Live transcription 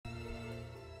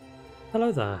Hello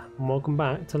there, and welcome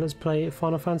back to Let's Play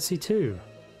Final Fantasy II.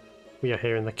 We are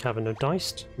here in the Cavern of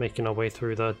Deist, making our way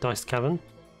through the Deist Cavern,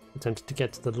 attempting to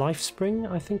get to the Life Spring,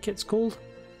 I think it's called,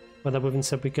 where the Wyvern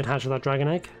said we could hatch that dragon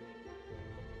egg.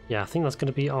 Yeah, I think that's going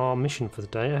to be our mission for the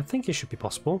day. I think it should be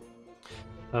possible.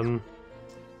 But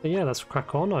yeah, let's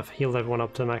crack on. I've healed everyone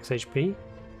up to max HP,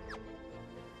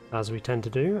 as we tend to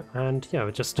do, and yeah,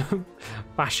 we're just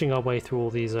bashing our way through all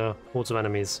these hordes of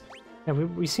enemies. Yeah,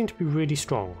 we seem to be really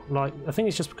strong. Like, I think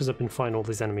it's just because I've been fighting all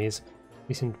these enemies.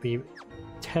 We seem to be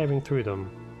tearing through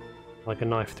them like a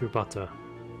knife through butter.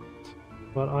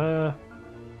 But I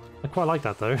quite like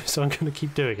that though, so I'm going to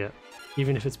keep doing it,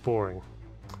 even if it's boring.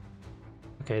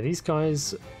 Okay, these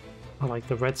guys are like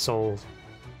the red soul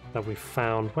that we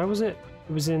found. Where was it?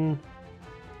 It was in...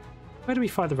 Where did we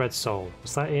fight the red soul?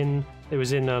 Was that in... It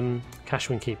was in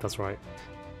Cashwin Keep, that's right.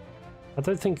 I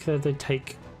don't think that they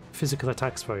take physical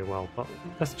attacks very well, but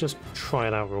let's just try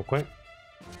it out real quick.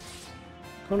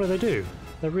 Oh no, they do.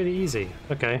 They're really easy.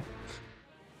 Okay.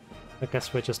 I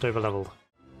guess we're just over leveled.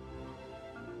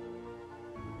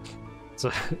 So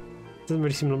it doesn't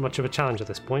really seem like much of a challenge at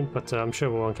this point, but I'm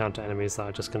sure we'll encounter enemies that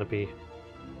are just going to be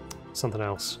something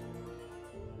else.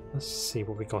 Let's see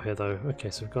what we got here though. Okay,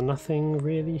 so we've got nothing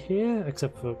really here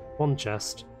except for one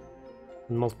chest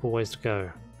and multiple ways to go.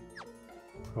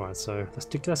 Alright, so let's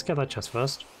get that chest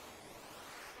first.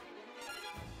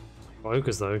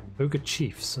 Ogres though, ogre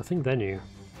chiefs, I think they're new.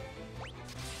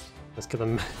 Let's get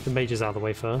the mages out of the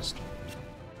way first.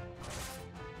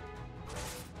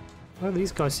 Oh,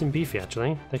 these guys seem beefy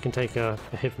actually. They can take a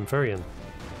hit from Furion.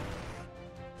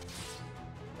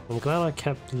 I'm glad I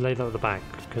kept Layla at the back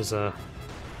because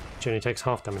she only takes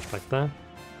half damage back there.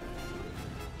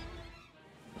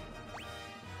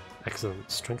 Excellent.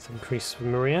 Strength increase for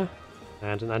Maria.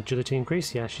 And an agility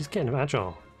increase. Yeah, she's getting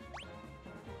agile.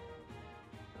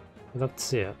 I'd love to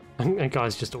see it. And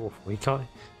guy's just awful. He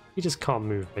just can't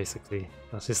move basically.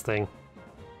 That's his thing.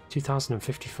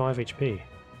 2055 HP.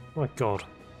 Oh my god.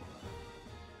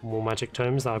 More magic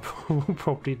tomes that I will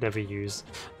probably never use,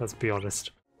 let's be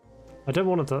honest. I don't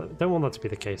want that to be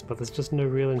the case, but there's just no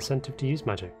real incentive to use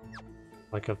magic.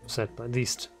 Like I've said at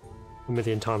least a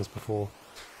million times before.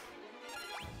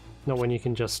 Not when you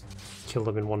can just kill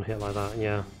them in one hit like that,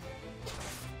 yeah.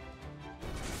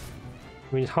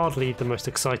 I mean, it's hardly the most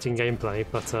exciting gameplay,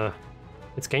 but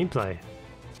it's gameplay.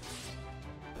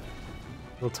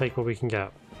 We'll take what we can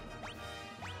get.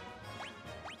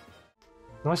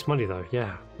 Nice money though,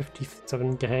 yeah.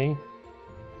 57 Gahey.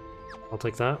 I'll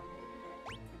take that.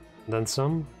 And then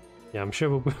some. Yeah, I'm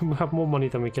sure we'll have more money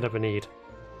than we could ever need.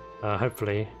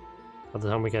 Hopefully, by the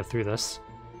time we get through this.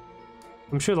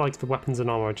 I'm sure like the weapons and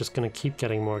armor are just going to keep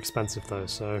getting more expensive though,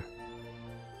 so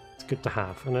it's good to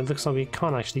have. And it looks like we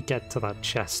can't actually get to that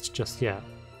chest just yet.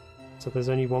 So there's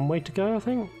only one way to go, I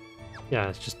think? Yeah,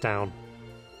 it's just down.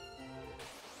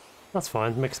 That's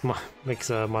fine, makes my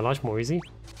life more easy.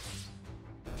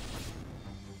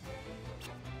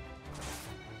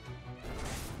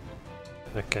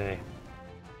 Okay.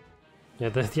 Yeah,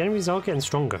 the enemies are getting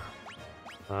stronger.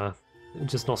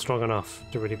 Just not strong enough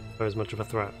to really pose much of a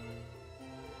threat.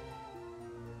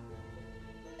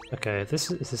 Okay, is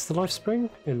this the Life Spring?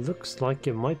 It looks like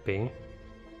it might be.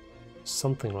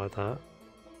 Something like that.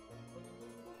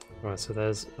 Right, so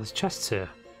there's chests here.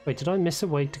 Wait, did I miss a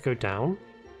way to go down?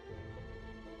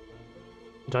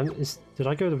 Did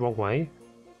I go the wrong way?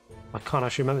 I can't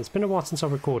actually remember. It's been a while since I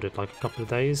recorded, like a couple of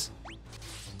days.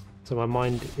 So my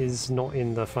mind is not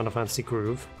in the Final Fantasy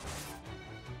groove.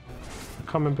 I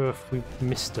can't remember if we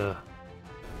missed a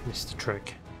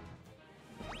trick.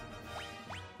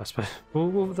 I suppose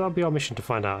that'll be our mission to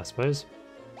find out, I suppose.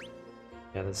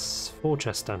 Yeah, there's 4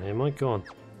 chests down here. My god.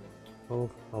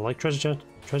 Well, I like treasure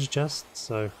chests,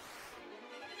 so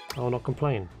I'll not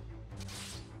complain.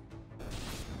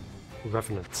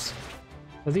 Revenants.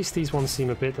 At least these ones seem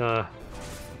a bit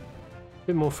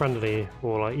more friendly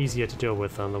or like easier to deal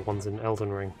with than the ones in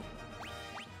Elden Ring.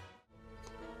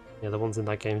 Yeah, the ones in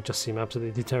that game just seem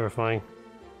absolutely terrifying.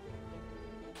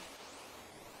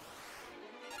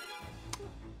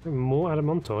 More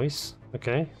Adamantois.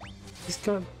 Okay.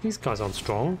 These guys aren't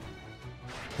strong.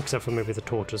 Except for maybe the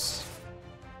tortoise.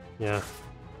 Yeah.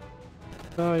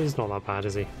 Oh, he's not that bad,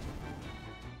 is he?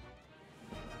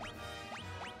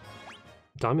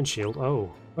 Diamond shield.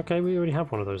 Oh. Okay, we already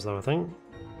have one of those though, I think.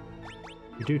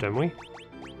 We do, don't we?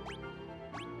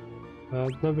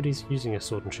 Nobody's using a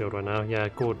sword and shield right now. Yeah,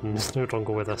 Gordon is no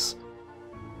longer with us.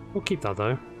 We'll keep that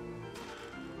though.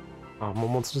 Oh, more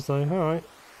monsters though. Alright.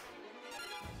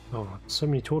 Oh, so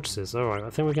many tortoises. Alright, I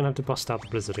think we're going to have to bust out the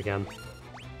blizzard again.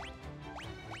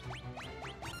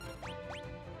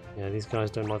 Yeah, these guys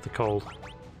don't like the cold.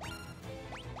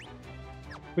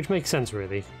 Which makes sense,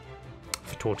 really,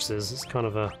 for tortoises. It's kind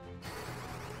of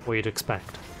what you'd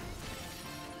expect.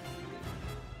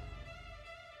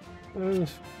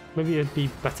 Maybe it'd be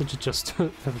better to just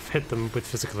hit them with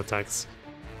physical attacks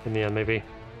in the end, maybe.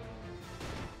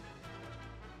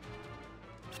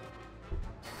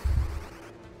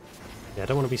 Yeah, I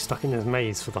don't want to be stuck in this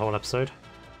maze for the whole episode.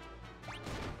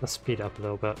 Let's speed it up a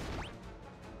little bit.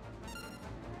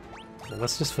 Yeah,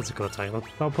 let's just physical attack.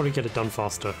 I'll probably get it done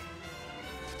faster.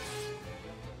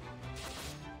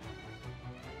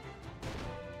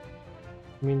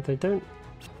 I mean, they don't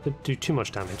do too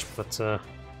much damage, but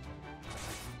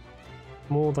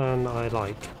more than I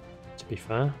like, to be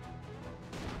fair.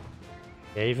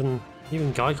 Yeah, even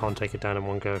Guy can't take it down in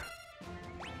one go.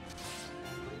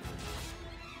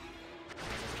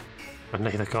 And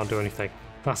Layla can't do anything.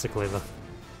 Classic Layla.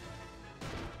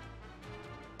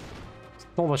 It's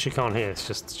not that she can't hear, it's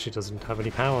just she doesn't have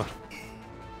any power.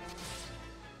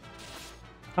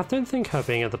 I don't think her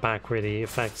being at the back really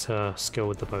affects her skill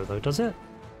with the bow though, does it?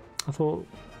 I thought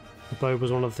the bow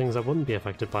was one of the things that wouldn't be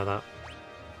affected by that.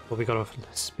 Well, we got a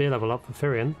spear level up for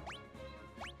Firion.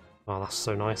 Oh, that's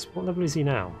so nice. What level is he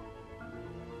now?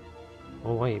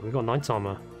 Oh wait, we got knight's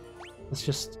armor. Let's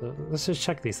just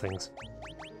check these things.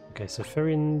 Okay, so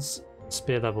Firion's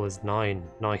spear level is 9.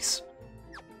 Nice.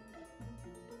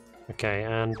 Okay,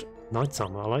 and knight's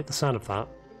armor. I like the sound of that.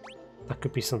 That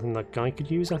could be something that Guy could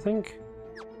use, I think.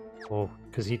 Or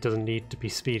because he doesn't need to be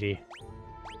speedy.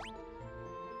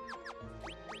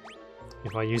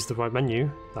 If I use the right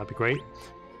menu, that'd be great.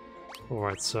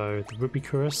 Alright, so the Ruby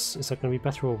Cuirass, is that going to be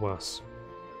better or worse?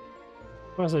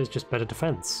 Or is it just better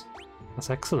defense? That's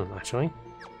excellent, actually.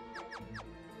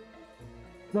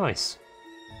 Nice.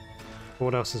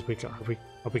 What else has we got?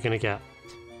 Are we going to get?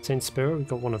 Saint Spirit, we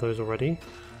got one of those already.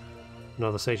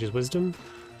 Another Sage's Wisdom.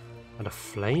 And a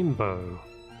Flame Bow.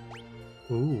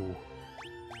 Ooh.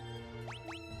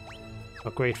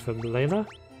 Upgrade for Layla?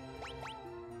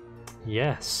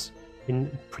 Yes.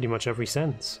 In pretty much every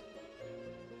sense.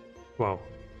 Well,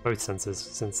 both senses,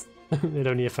 since it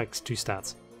only affects 2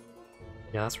 stats.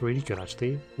 Yeah, that's really good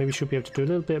actually. Maybe we should be able to do a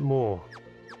little bit more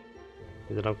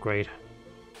with an upgrade.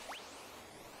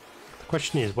 The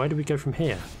question is, where do we go from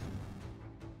here?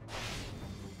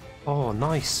 Oh,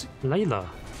 nice! Layla!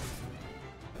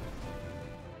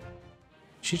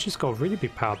 She just got a really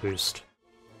big power boost.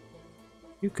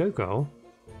 You go, girl.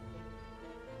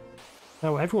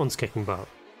 Now everyone's kicking butt.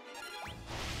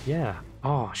 Yeah.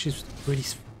 Oh, she's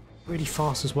really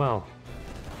fast as well.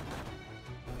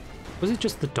 Was it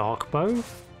just the dark bow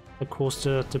that caused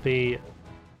her to be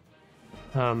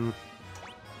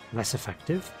less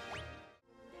effective?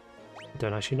 I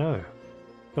don't actually know.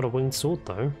 Got a winged sword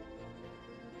though.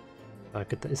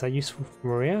 Is that useful for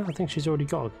Maria? I think she's already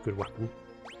got a good weapon.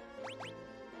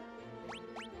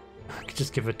 I could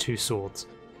just give her 2 swords.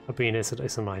 I mean, it's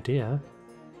an idea.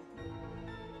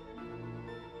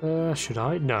 Should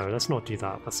I? No, let's not do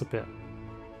that. That's a bit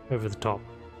over the top.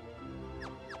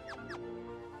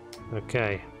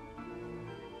 Okay.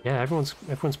 Yeah,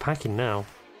 everyone's packing now.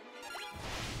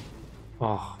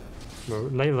 Oh,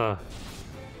 Layla.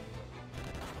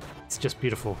 It's just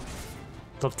beautiful.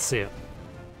 Love to see it.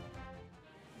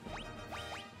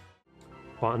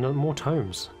 What, more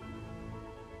tomes?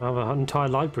 I have an entire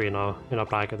library in our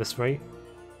bag at this rate.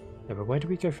 Yeah, but where do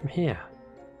we go from here?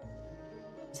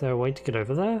 Is there a way to get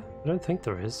over there? I don't think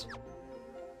there is.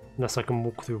 Unless I can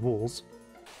walk through walls.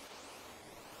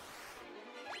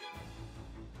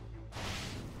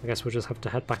 I guess we'll just have to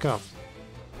head back up.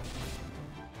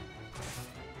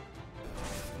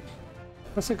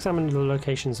 Let's examine the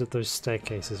locations of those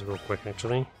staircases real quick,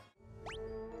 actually.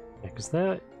 Yeah, because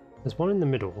there's one in the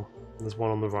middle, and there's one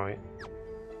on the right.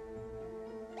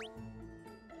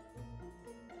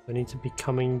 I need to be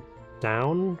coming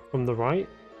down from the right.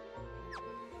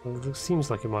 Well, it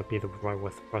seems like it might be the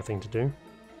right thing to do.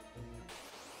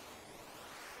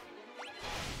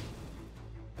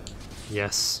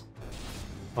 Yes.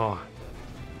 Oh.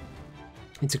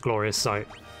 It's a glorious sight.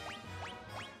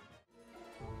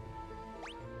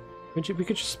 We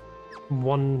could just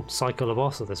one cycle a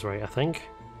boss at this rate, I think.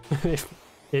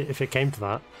 if it came to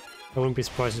that. I wouldn't be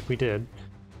surprised if we did.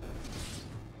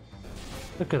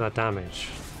 Look at that damage.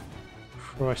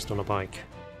 Christ on a bike.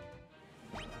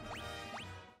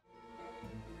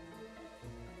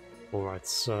 Alright,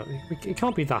 so it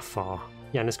can't be that far.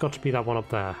 Yeah, and it's got to be that one up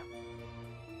there.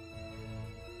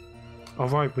 Oh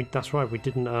right, that's right, we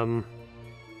didn't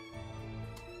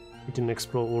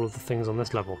explore all of the things on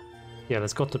this level. Yeah,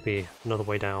 there's got to be another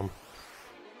way down.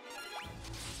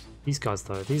 These guys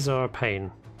though, these are a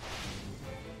pain.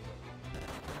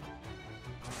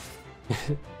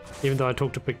 Even though I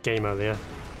talked a big game earlier,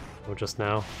 or just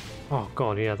now. Oh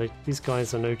god, yeah, these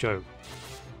guys are no joke.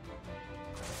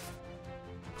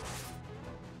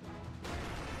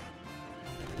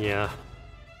 Yeah.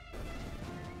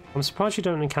 I'm surprised you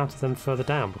don't encounter them further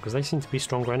down, because they seem to be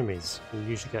stronger enemies. You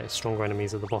usually get stronger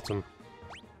enemies at the bottom.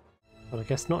 But I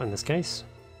guess not in this case.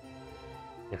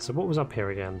 Yeah, so what was up here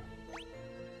again?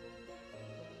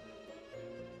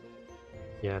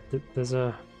 Yeah, there's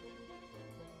a...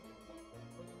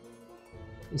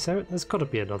 There's got to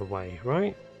be another way,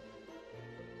 right?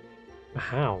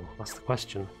 How? That's the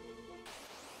question.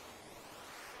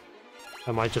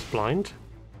 Am I just blind?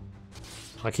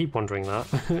 I keep wondering that.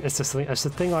 It's the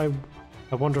thing I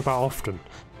wonder about often.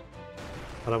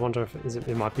 But I wonder if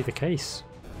it might be the case.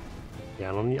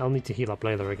 Yeah, I'll need to heal up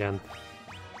Layla again.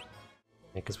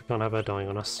 Yeah, because we can't have her dying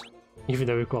on us. Even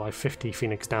though we've got like 50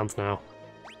 Phoenix Downs now.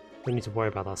 Don't need to worry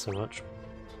about that so much.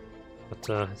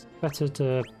 But it's better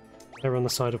to err on the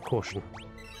side of caution.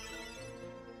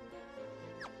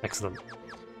 Excellent.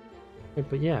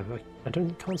 But yeah,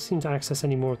 can't seem to access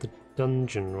any more of the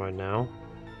dungeon right now.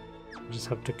 We just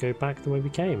have to go back the way we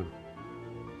came.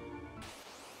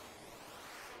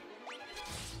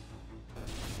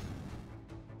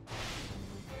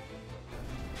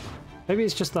 Maybe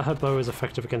it's just that her bow is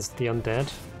effective against the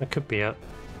undead. That could be it.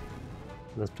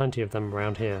 And there's plenty of them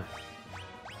around here.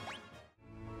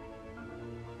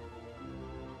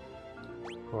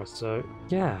 Alright, so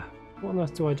yeah. What on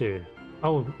earth do I do?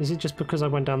 Oh, is it just because I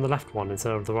went down the left one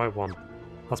instead of the right one?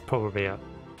 That's probably it.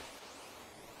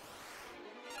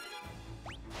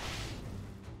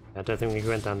 I don't think we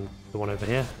went down the one over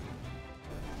here.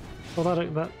 Well,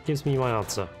 that gives me my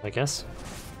answer, I guess.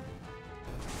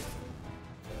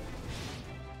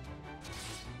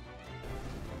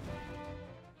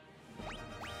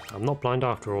 I'm not blind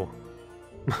after all.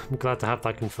 I'm glad to have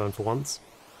that confirmed for once.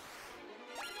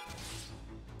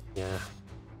 Yeah.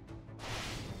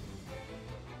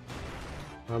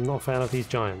 I'm not a fan of these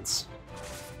giants.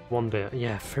 One bit.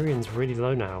 Yeah, Furion's really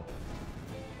low now.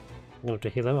 I'm gonna have to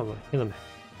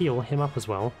heal him up as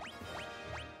well.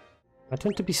 I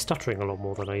tend to be stuttering a lot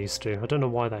more than I used to. I don't know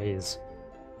why that is.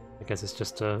 I guess it's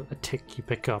just a tick you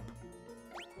pick up.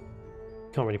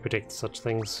 Can't really predict such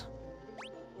things.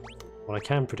 What I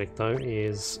can predict though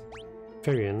is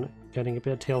Furion getting a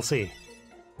bit of TLC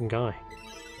from Guy.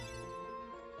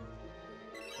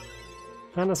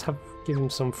 And let's give him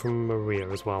some from Maria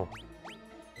as well.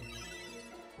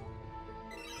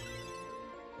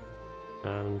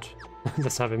 And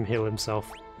let's have him heal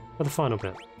himself for the final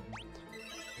bit.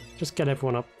 Just get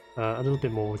everyone up a little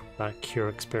bit more with that cure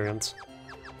experience.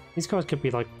 These guys could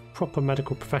be like proper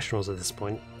medical professionals at this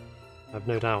point. I have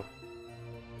no doubt.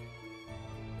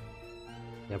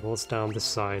 Yeah, but what's down this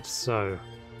side? So,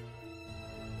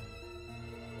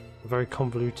 a very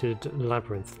convoluted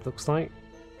labyrinth, it looks like,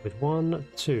 with 1,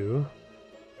 2,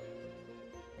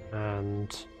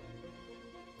 and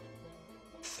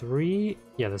 3.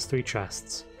 Yeah, there's 3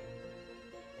 chests,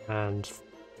 and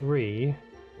 3.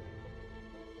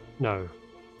 No.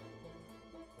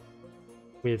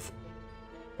 With.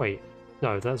 Wait.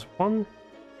 No, there's 1,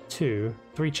 2,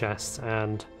 3 chests,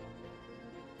 and.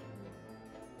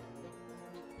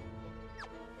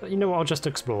 You know what, I'll just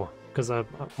explore, because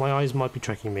my eyes might be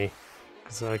tricking me,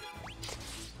 because I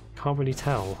can't really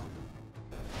tell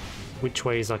which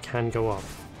ways I can go up.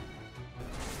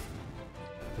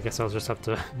 I guess I'll just have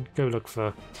to go look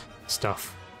for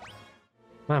stuff.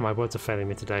 Man, my words are failing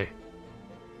me today.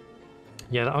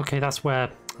 Yeah, okay, that's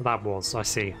where that was, I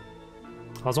see.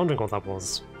 I was wondering what that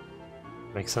was.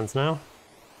 Makes sense now.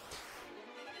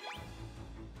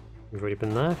 We've already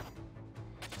been there.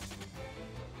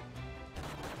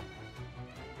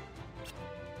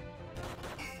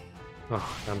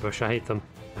 Oh, ambush, I hate them.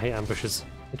 I hate ambushes.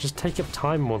 They just take up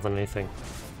time more than anything.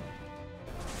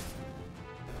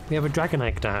 We have a dragon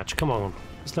egg to hatch, come on.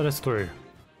 Just let us through.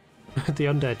 The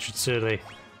undead should surely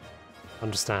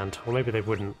understand. Or maybe they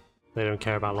wouldn't. They don't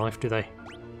care about life, do they?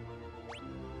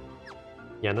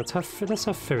 Yeah, let's have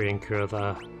Furion cure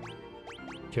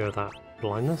that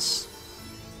blindness.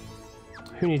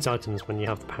 Who needs items when you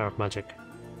have the power of magic?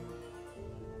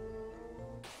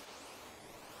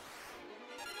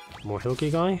 More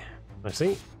Hilgi guy, I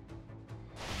see.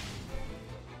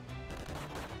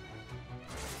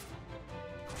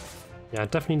 Yeah,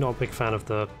 definitely not a big fan of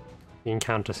the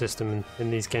encounter system in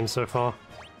these games so far.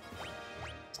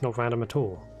 It's not random at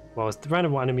all. Well, it's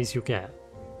random what enemies you get,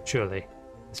 surely.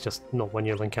 It's just not when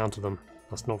you'll encounter them.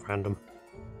 That's not random.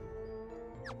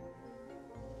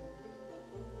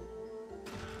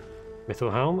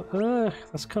 Mithril Helm?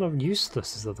 That's kind of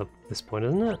useless at this point,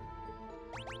 isn't it?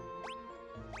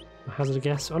 I hazard a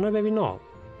guess. Oh no, maybe not.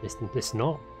 It's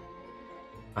not.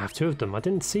 I have two of them. I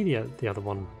didn't see the other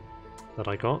one that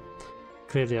I got.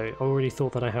 Clearly, I already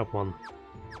thought that I had one.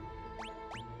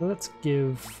 Well, let's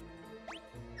give.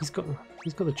 He's got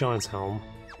the Giant's Helm.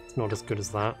 It's not as good as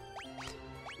that.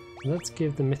 Let's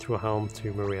give the Mithril Helm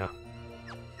to Maria.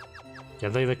 Yeah,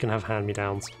 they can have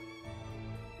hand-me-downs.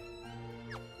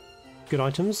 Good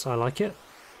items. I like it.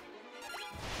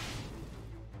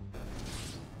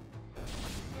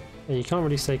 Yeah, you can't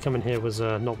really say coming here was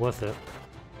not worth it.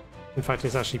 In fact,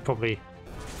 it's actually probably,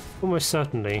 almost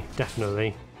certainly,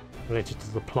 definitely related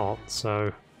to the plot,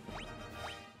 so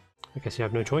I guess you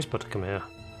have no choice but to come here.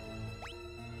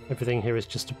 Everything here is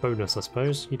just a bonus, I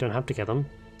suppose. You don't have to get them.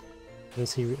 I don't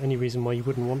see any reason why you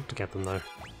wouldn't want to get them, though.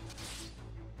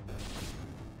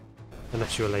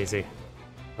 Unless you're lazy.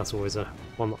 That's always a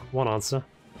one answer.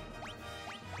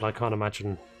 But I can't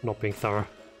imagine not being thorough.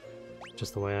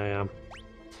 Just the way I am.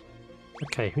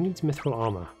 Okay, who needs mithril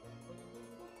armor?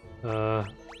 Yeah,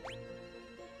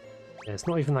 it's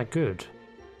not even that good.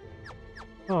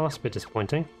 Oh, that's a bit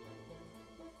disappointing.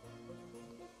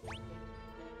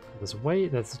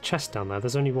 There's a chest down there.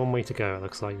 There's only one way to go, it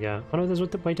looks like, yeah. Oh no, there's a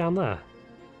way down there.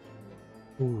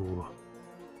 Ooh.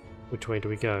 Which way do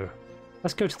we go?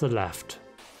 Let's go to the left.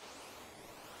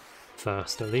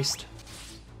 First, at least.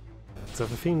 So I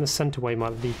have a feeling the center way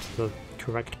might lead to the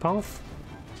correct path.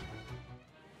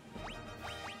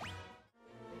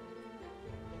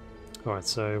 Alright,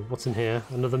 so what's in here?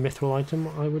 Another mithril item,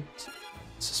 I would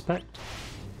suspect.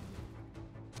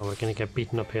 Oh, we're gonna get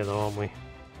beaten up here though, aren't we?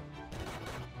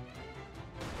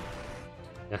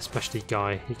 Yeah, especially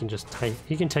Guy. He can just take.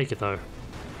 He can take it though.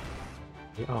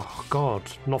 Oh god,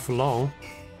 not for long.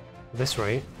 At this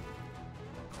rate.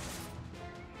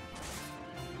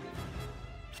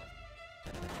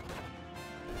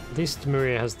 At least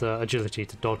Maria has the agility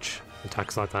to dodge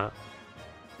attacks like that.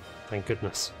 Thank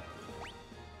goodness.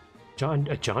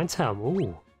 A giant's helm.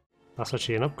 Ooh, that's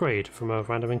actually an upgrade from a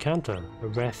random encounter. A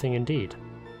rare thing indeed.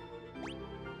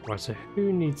 Right, so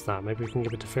who needs that? Maybe we can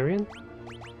give it to Firion?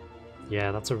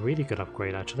 Yeah, that's a really good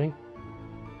upgrade, actually.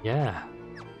 Yeah.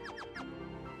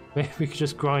 Maybe we could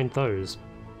just grind those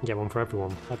and get one for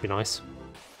everyone. That'd be nice.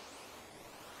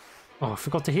 Oh, I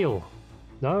forgot to heal.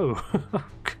 No.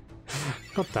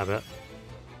 God damn it.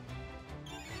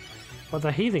 But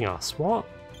they're healing us. What?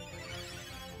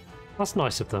 That's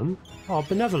nice of them. Oh,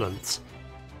 benevolence.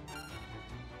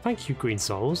 Thank you, Green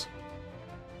Souls.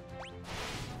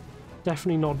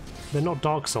 Definitely not. They're not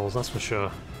Dark Souls, that's for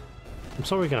sure. I'm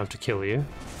sorry we're gonna have to kill you.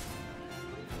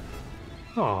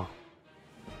 Oh,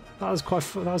 that was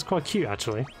quite cute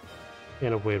actually,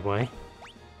 in a weird way.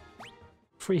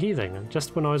 Free healing,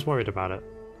 just when I was worried about it.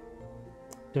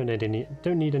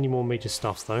 Don't need any more major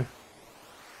stuffs though.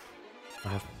 I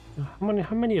have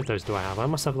how many of those do I have? I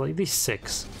must have like at least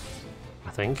 6, I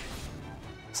think,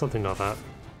 something like that.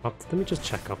 Let me just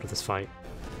check after this fight.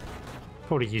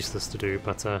 Probably useless to do,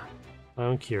 but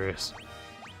I'm curious.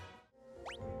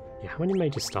 Yeah, how many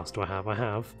major stuffs do I have? I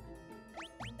have...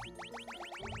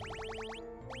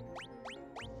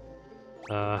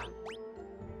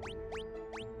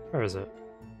 where is it?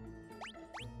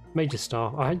 Major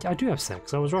star. I do have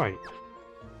 6, I was right.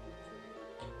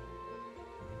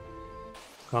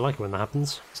 I like it when that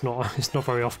happens. It's not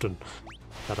very often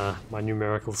that my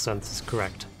numerical sense is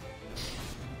correct.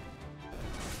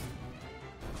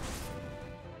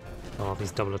 Oh,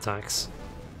 these double attacks.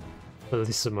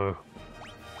 Bellissimo.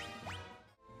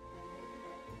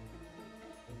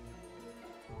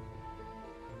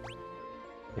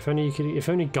 If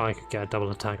only Guy could get a double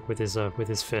attack with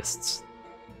his fists,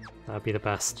 that'd be the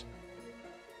best.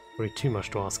 Probably too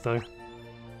much to ask though,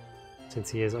 since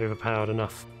he is overpowered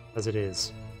enough as it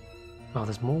is. Oh,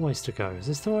 there's more ways to go. Is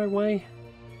this the right way?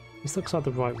 This looks like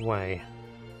the right way.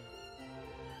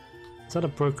 Is that a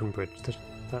broken bridge?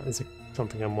 That is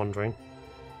something I'm wondering.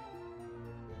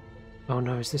 Oh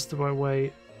no, is this the right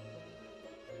way?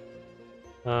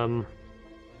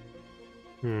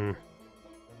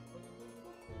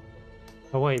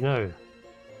 Oh wait, no.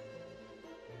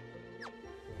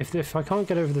 If I can't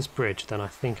get over this bridge, then I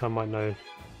think I might know...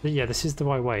 Yeah, this is the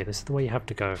right way. This is the way you have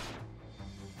to go.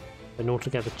 In order to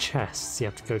get the chests, you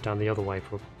have to go down the other way,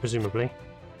 presumably.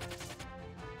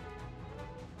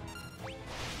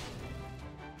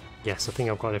 Yes, I think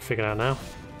I've got it figured out now.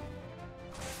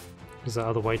 Is that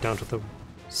other way down to the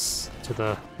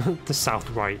the south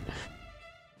right,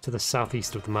 to the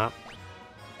southeast of the map?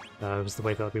 It was the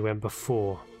way that we went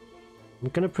before. I'm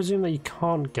going to presume that you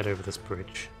can't get over this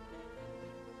bridge.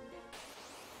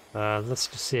 Let's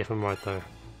just see if I'm right though.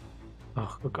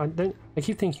 Oh, look, I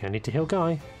keep thinking I need to heal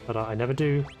Guy, but I never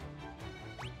do.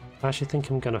 I actually think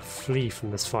I'm gonna flee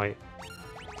from this fight.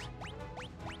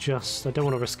 I don't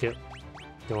want to risk it.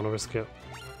 Don't want to risk it.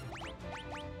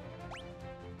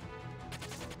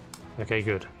 Okay,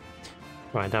 good.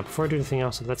 Right, now before I do anything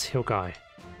else, let's heal Guy.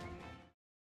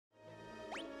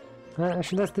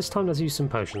 Actually, this time let's use some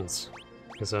potions.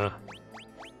 Because, we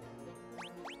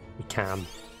can.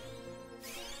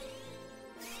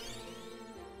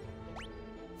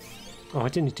 Oh, I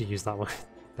didn't need to use that one.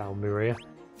 That on Maria.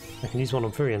 I can use one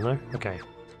on Furion though. Okay.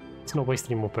 Let's not waste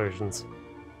any more potions.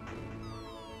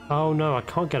 Oh no, I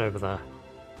can't get over there.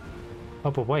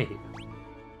 Oh, but wait.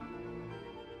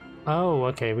 Oh,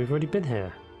 okay, we've already been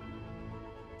here.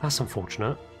 That's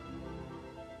unfortunate.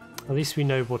 At least we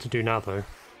know what to do now though.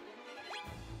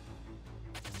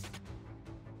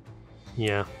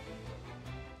 Yeah.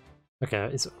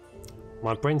 Okay,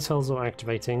 my brain cells are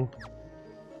activating.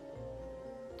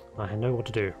 I know what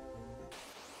to do.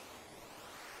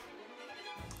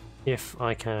 If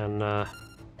I can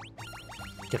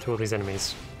get through all these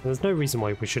enemies. There's no reason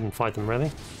why we shouldn't fight them,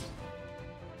 really.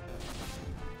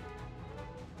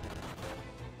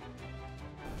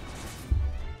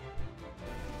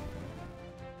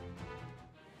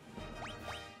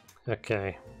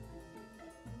 Okay.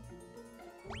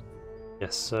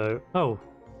 Yes, so... Oh!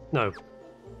 No.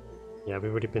 Yeah,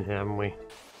 we've already been here, haven't we?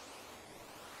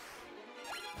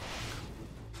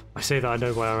 I say that I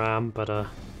know where I am, but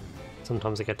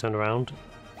sometimes I get turned around.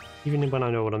 Even when I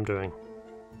know what I'm doing.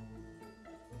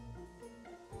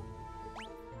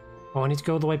 Oh, I need to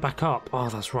go all the way back up. Oh,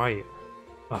 that's right.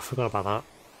 Oh, I forgot about that.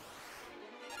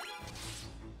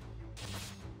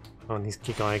 Oh, and he's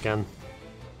Gigai again.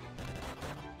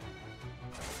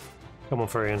 Come on,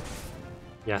 Furion.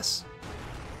 Yes.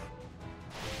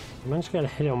 I managed to get a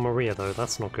hit on Maria, though.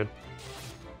 That's not good.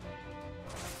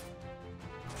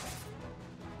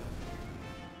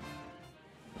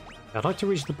 I'd like to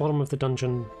reach the bottom of the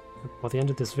dungeon by the end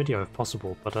of this video, if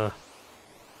possible, but I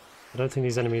don't think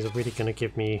these enemies are really going to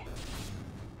give me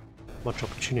much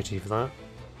opportunity for that.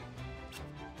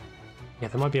 Yeah,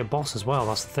 there might be a boss as well,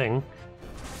 that's the thing.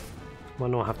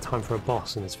 Might not have time for a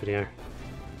boss in this video.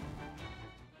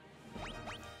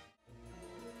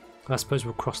 I suppose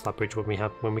we'll cross that bridge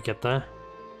when we get there.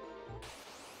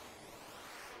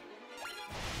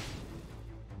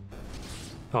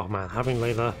 Oh man, having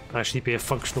Layla actually be a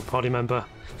functional party member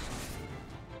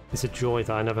is a joy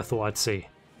that I never thought I'd see.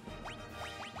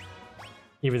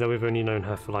 Even though we've only known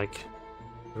her for like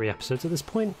 3 episodes at this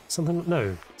point? Something?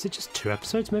 No, is it just 2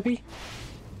 episodes maybe?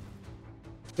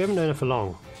 We haven't known her for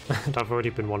long, and I've already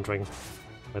been wondering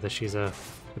whether she's a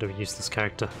bit of a useless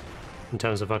character, in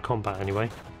terms of her combat anyway.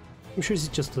 I'm sure she's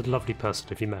just a lovely person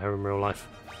if you met her in real life.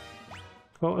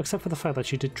 Well, except for the fact that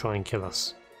she did try and kill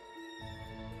us.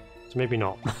 So maybe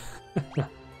not.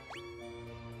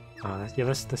 Yeah,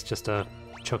 let's just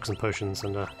chug some potions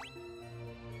and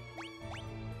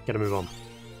get a move on.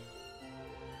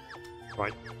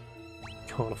 Right.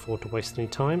 Can't afford to waste any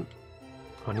time.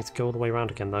 I need to go all the way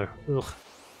around again though. Ugh.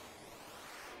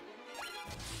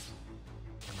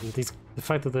 And the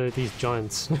fact that there are these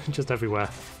giants just everywhere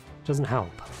doesn't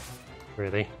help,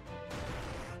 really.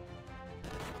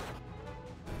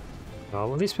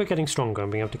 Well, at least we're getting stronger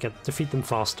and being able to defeat them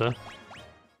faster.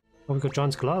 Oh, we've got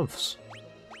giant's gloves.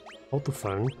 Hold the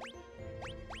phone.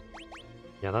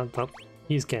 Yeah,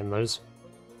 he's getting those.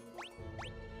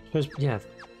 Suppose, yeah,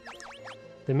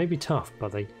 they may be tough,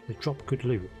 but they drop good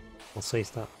loot. I'll say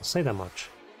that much.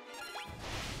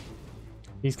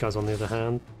 These guys, on the other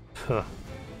hand,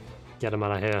 get them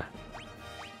out of here.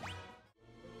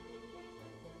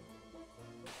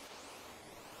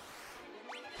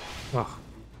 Oh,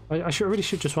 I really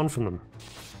should just run from them.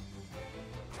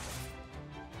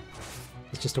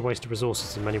 It's just a waste of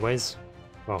resources in many ways.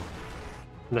 Well,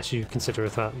 unless you consider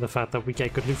the fact that we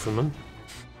get good loot from them.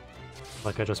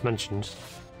 Like I just mentioned.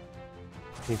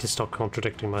 I need to stop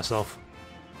contradicting myself.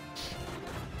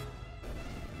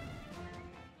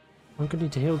 I'm gonna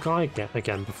need to heal Guy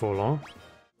again before long.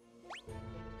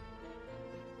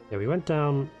 Yeah, we went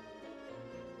down...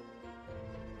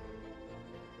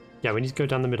 Yeah, we need to go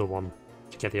down the middle one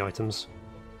to get the items.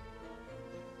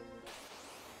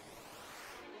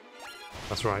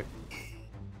 That's right.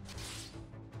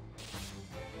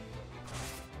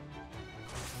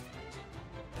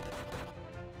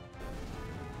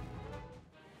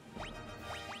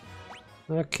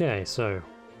 Okay, so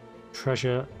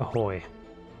treasure ahoy.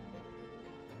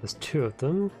 There's 2 of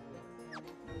them.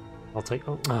 I'll take.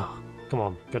 Oh, come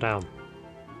on, go down.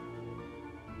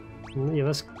 Yeah,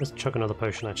 let's chug another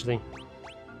potion actually,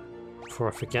 before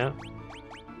I forget.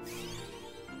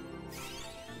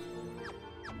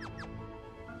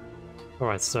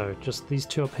 Alright, so just these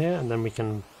two up here, and then we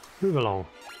can move along.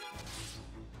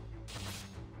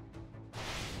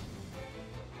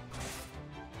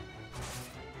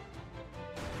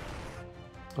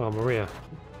 Oh, Maria.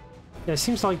 Yeah, it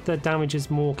seems like the damage is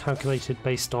more calculated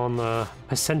based on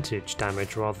percentage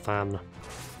damage rather than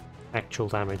actual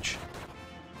damage.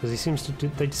 Because they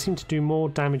seem to do more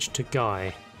damage to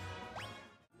Guy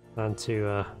than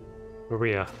to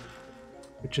Maria,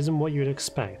 which isn't what you'd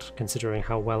expect considering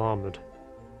how well armored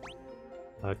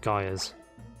Guy is.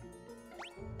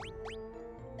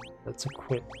 Let's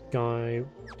equip Guy.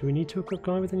 Do we need to equip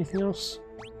Guy with anything else?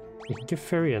 We can give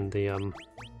Firion the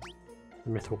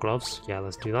mithril gloves. Yeah,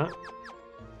 let's do that.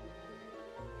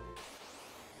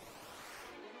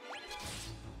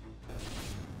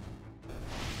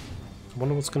 I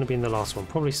wonder what's going to be in the last one.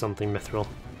 Probably something mithril,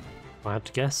 if I had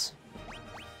to guess.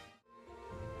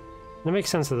 And it makes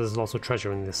sense that there's lots of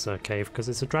treasure in this cave, because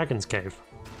it's a dragon's cave.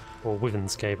 Or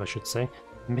wyvern's cave, I should say.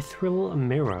 Mithril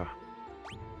mirror.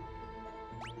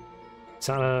 Is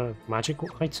that a magic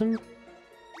item?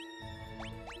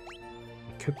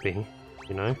 It could be,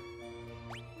 you know.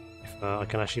 If I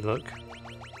can actually look.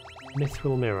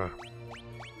 Mithril mirror.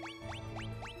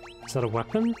 Is that a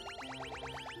weapon?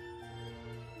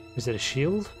 Is it a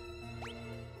shield?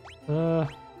 I'm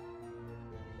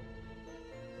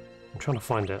trying to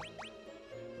find it.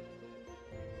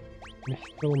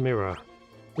 Mithril mirror.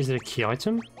 Is it a key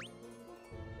item?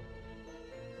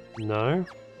 No.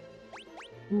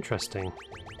 Interesting.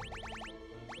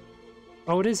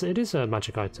 Oh, it is a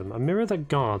magic item. A mirror that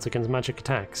guards against magic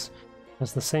attacks.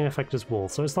 Has the same effect as wall.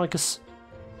 So it's like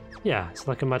yeah, it's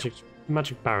like a magic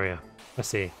barrier. I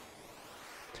see.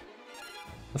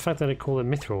 The fact that they call it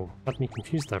mithril had me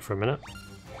confused there for a minute.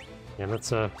 Yeah,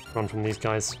 let's run from these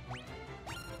guys.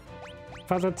 In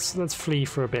fact, let's flee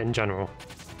for a bit in general,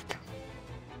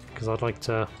 because I'd like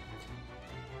to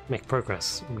make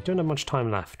progress. We don't have much time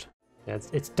left. Yeah,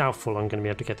 it's doubtful I'm going to be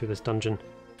able to get through this dungeon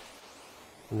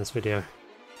in this video.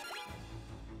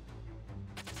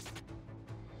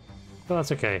 But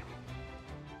that's okay.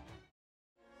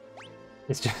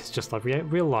 It's just like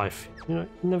real life. You know,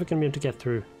 you're never going to be able to get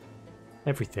through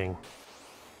everything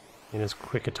in as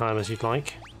quick a time as you'd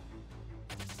like.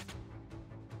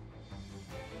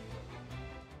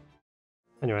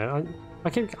 Anyway, I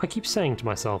keep saying to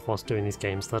myself whilst doing these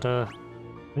games that I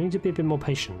need to be a bit more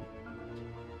patient.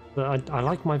 But I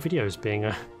like my videos being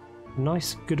a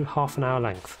nice, good half an hour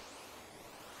length.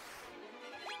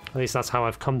 At least that's how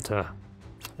I've come to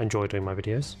enjoy doing my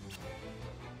videos.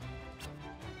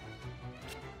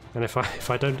 And if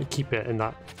I don't keep it in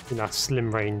that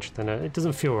slim range, then it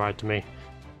doesn't feel right to me.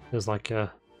 It's like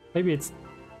maybe it's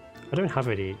I don't have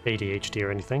any ADHD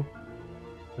or anything,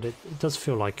 but it does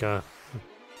feel like I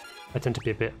tend to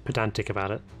be a bit pedantic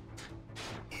about it.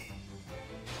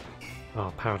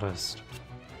 Oh, paralyzed.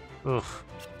 Ugh.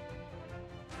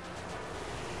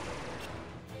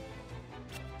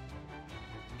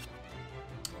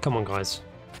 Come on, guys.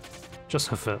 Just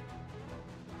hoof it.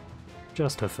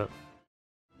 Just hoof it.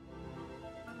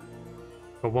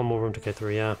 Got one more room to go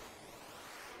through, yeah.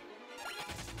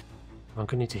 I'm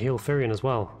gonna need to heal Firion as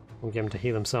well. I'll get him to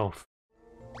heal himself.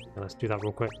 Yeah, let's do that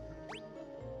real quick.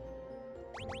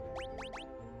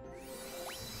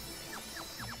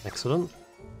 Excellent.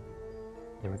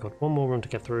 Yeah, we've got one more room to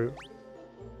get through.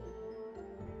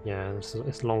 Yeah, it's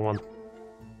a long one.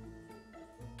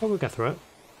 But we'll get through it.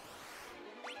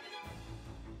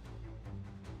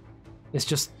 It's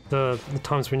just the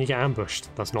times when you get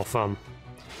ambushed that's not fun.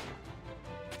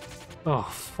 Oh,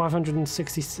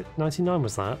 599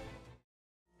 was that?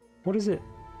 What is it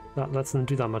that lets them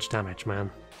do that much damage,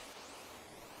 man?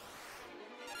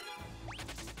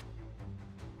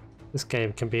 This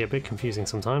game can be a bit confusing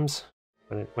sometimes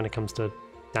when it comes to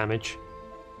damage.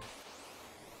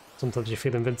 Sometimes you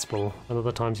feel invincible, and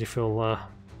other times you feel like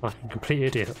a complete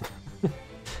idiot.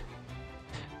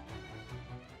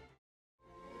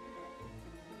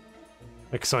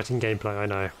 Exciting gameplay, I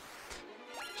know.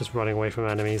 Just running away from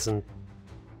enemies and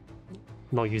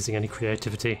not using any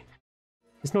creativity.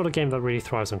 It's not a game that really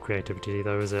thrives on creativity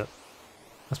though, is it?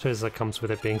 I suppose that comes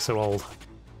with it being so old.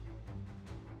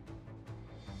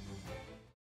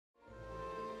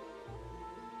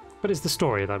 But it's the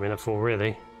story that I'm in it for,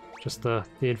 really. Just the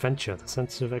adventure, the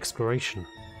sense of exploration.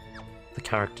 The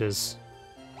characters,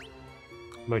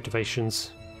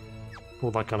 motivations,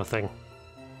 all that kind of thing.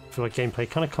 I feel like gameplay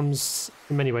kind of comes,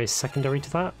 in many ways, secondary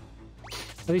to that.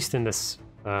 At least in this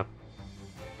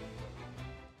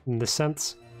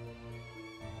sense.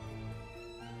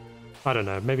 I don't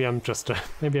know. Maybe I'm just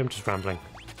rambling.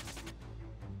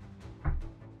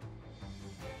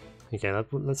 Okay,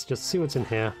 let's just see what's in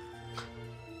here.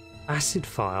 Acid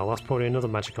File, that's probably another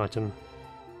magic item.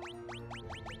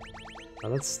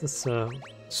 Let's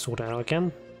sort it out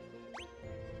again.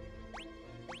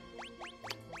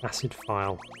 Acid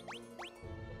File.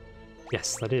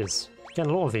 Yes, that is.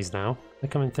 Getting a lot of these now. They're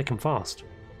coming thick and fast.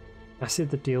 Acid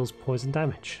that deals poison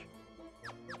damage.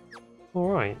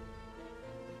 Alright.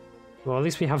 Well, at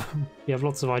least we have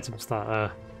lots of items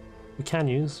that we can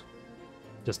use.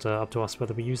 Just up to us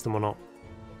whether we use them or not.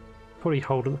 Probably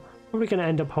going to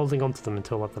end up holding on to them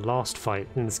until like the last fight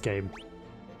in this game.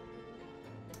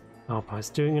 Oh, but it's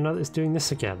doing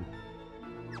this again.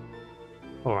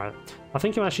 Alright, I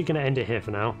think I'm actually going to end it here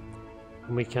for now.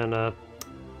 And we can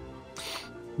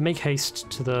make haste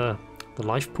to the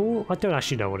life pool. I don't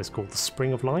actually know what it's called, the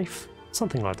Spring of Life?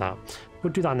 Something like that.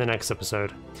 We'll do that in the next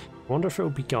episode. I wonder if it will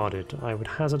be guarded. I would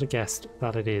hazard a guess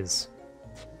that it is.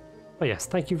 But yes,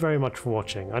 thank you very much for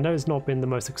watching. I know it's not been the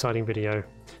most exciting video,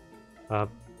 but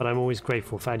I'm always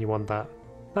grateful for anyone that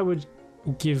would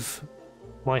give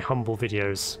my humble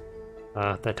videos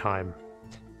their time.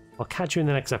 I'll catch you in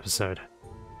the next episode.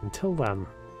 Until then.